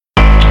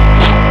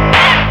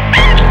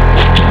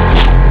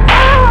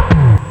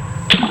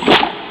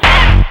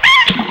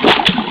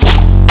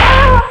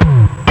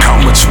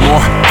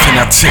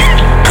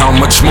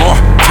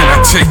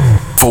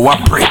before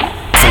I break,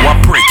 before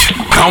I break.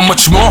 How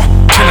much more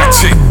can I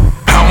take?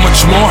 How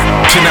much more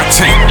can I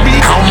take?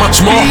 How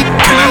much more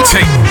can I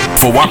take?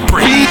 Before I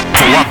break,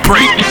 before I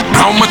break.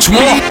 How much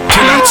more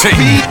can I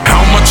take?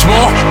 How much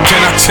more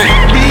can I take?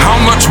 How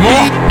much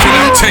more can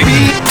I take?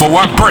 Before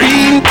I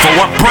break,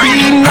 before I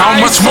break. How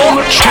much more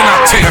can I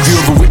take? Have you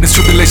ever witnessed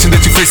tribulation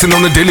that you're facing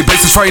on a daily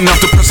basis? Fighting off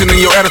depression and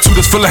your attitude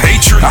is full of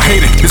hatred. I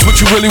hate it, it's what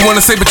you really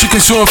want to say, but you can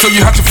show them so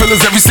you hurt your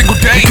feelings every single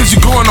day. Cause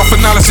you're going off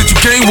of knowledge that you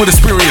gain with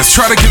experience.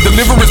 Try to get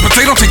deliverance, but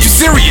they don't take you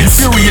serious.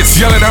 Furious,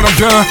 yelling out I'm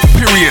done,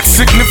 period.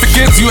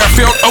 Significance, you have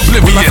felt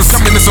oblivious. Life is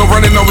coming, it's so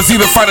running, or it's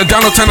either fight or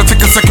down, no time to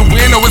take a second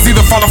win, or it's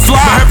either fall or fly.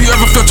 But have you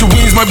ever felt your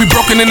wings might be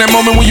broken in that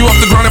moment when you off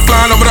the ground and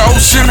flying over the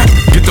ocean?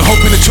 Get the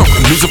hope in the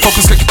choking, lose the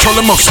focus, can't control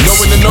emotions.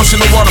 Knowing the notion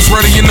the water's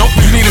ready and open.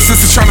 You need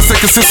assistance trying to stay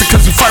consistent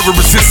cause you fight with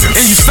resistance.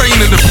 And you staying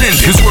independent.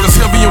 This world is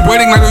heavy and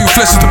waiting like all your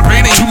flesh is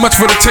debating. Too much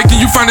for the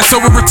taking, you find it so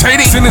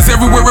irritating. Sin is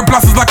everywhere, it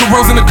blossoms like a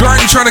rose in the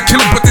garden. Trying to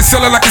kill it but they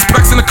sell it like it's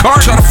packs in the car.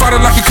 Try to fight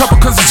it like a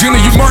couple cause it's Gina,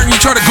 you Martin. You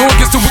try to go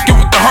against the wicked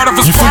with the heart of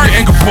a Spartan. You feel your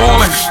anger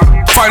boiling.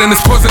 Fighting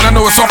is poison, I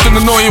know it's often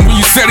annoying when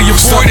you say to your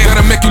boy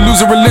that'll make you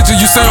lose a religion.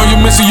 You say on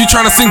your mission, you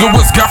trying to single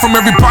what's got from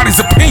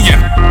everybody's opinion.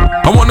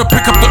 I wanna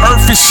pick up the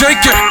earth and shake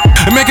it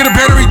and make it a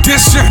better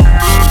edition.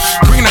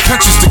 Bring the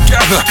countries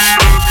together,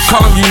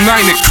 call them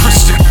United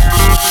Christian.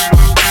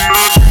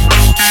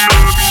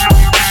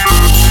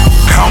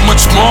 How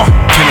much more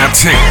can I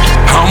take?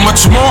 How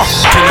much more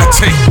can I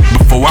take?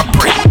 Before I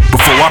break,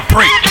 before I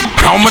break.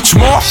 How much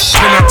more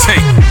can I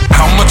take?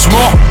 How much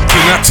more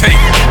can I take?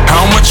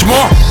 How much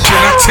more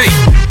can I take?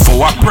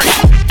 Before I break,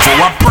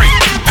 before I break.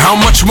 How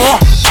much more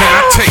can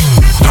I take?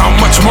 How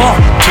much more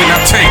can I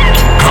take?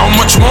 How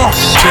much more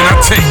can I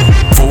take?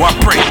 Before I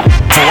break,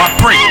 before I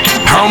break.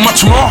 How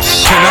much more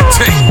can I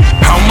take?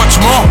 How much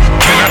more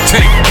can I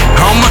take?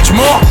 How much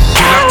more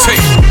can I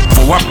take?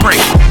 Before I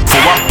break,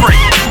 before I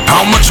break.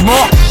 How much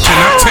more can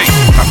I take?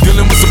 I'm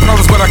dealing with some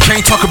problems, but I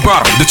can't talk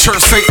about them. The church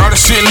say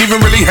artists shouldn't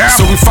even really have,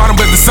 so we fight them,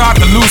 but decide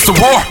to lose the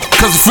war.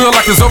 Cause we feel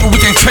like it's over, we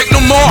can't take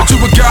no more. But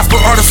you a gospel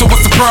artist, so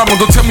what's the problem?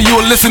 Don't tell me you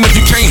will listen if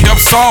you can't help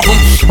solve them.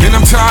 And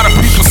I'm tired of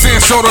people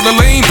saying shoulder the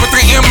lane, but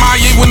they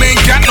MIA when they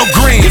ain't got no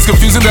green. It's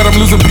confusing that I'm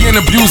losing being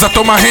abused. I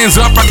throw my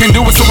hands up, I can't do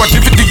it, so I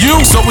give it to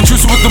you. So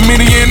intrusive with the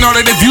media and all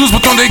that they views,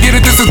 but don't they get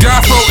it? This is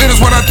gospel, it is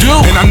what I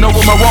do. And I know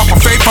with my walk of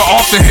faith, I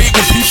often hate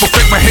when people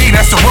fake my hate.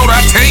 That's the road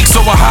I take,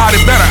 so I hide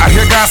it better. I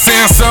hear God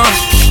saying, son,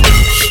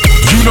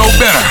 you know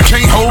better.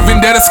 Can't hold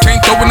vendettas, can't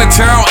throw in the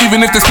towel,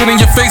 even if they spit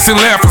in your face and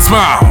laugh and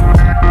smile.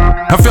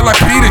 I feel like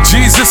Peter,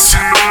 Jesus,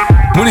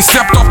 when he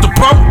stepped off the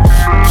boat.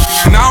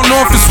 And I don't know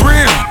if it's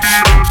real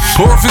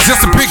or if it's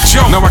just a big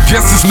joke. No, I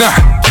guess it's not,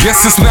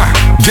 guess it's not,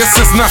 guess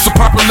it's not so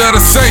popular to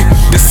say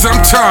that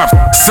sometimes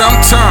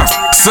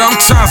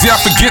you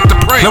have to forget to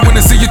pray. Now when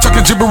they see you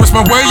talking gibberish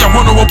my way, I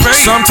wanna obey.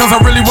 Sometimes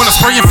I really wanna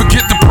spray and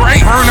forget to pray.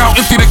 Burn out,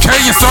 empty the K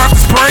and start to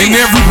spray. In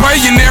every way,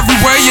 in every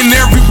way, in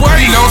every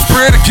way. Now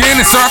spread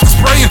again and start to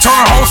spray and turn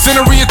the whole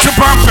scenery into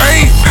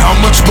Pompeii. How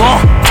much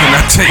more can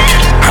I take?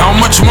 How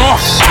much more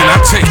can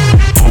I take?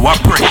 Before I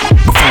break,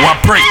 before I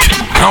break.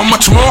 How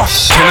much more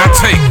can I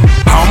take?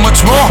 How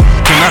much more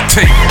can I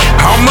take?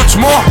 How much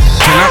more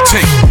can I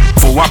take?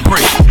 Before I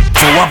break,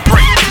 before I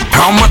break.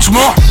 How much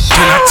more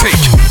can I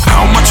take?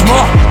 How much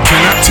more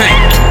can I take?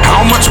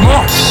 How much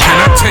more can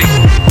I take?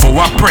 Before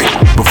I break,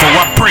 before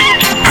I break.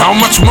 How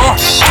much more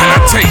can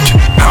I take?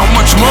 How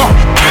much more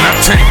can I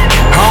take?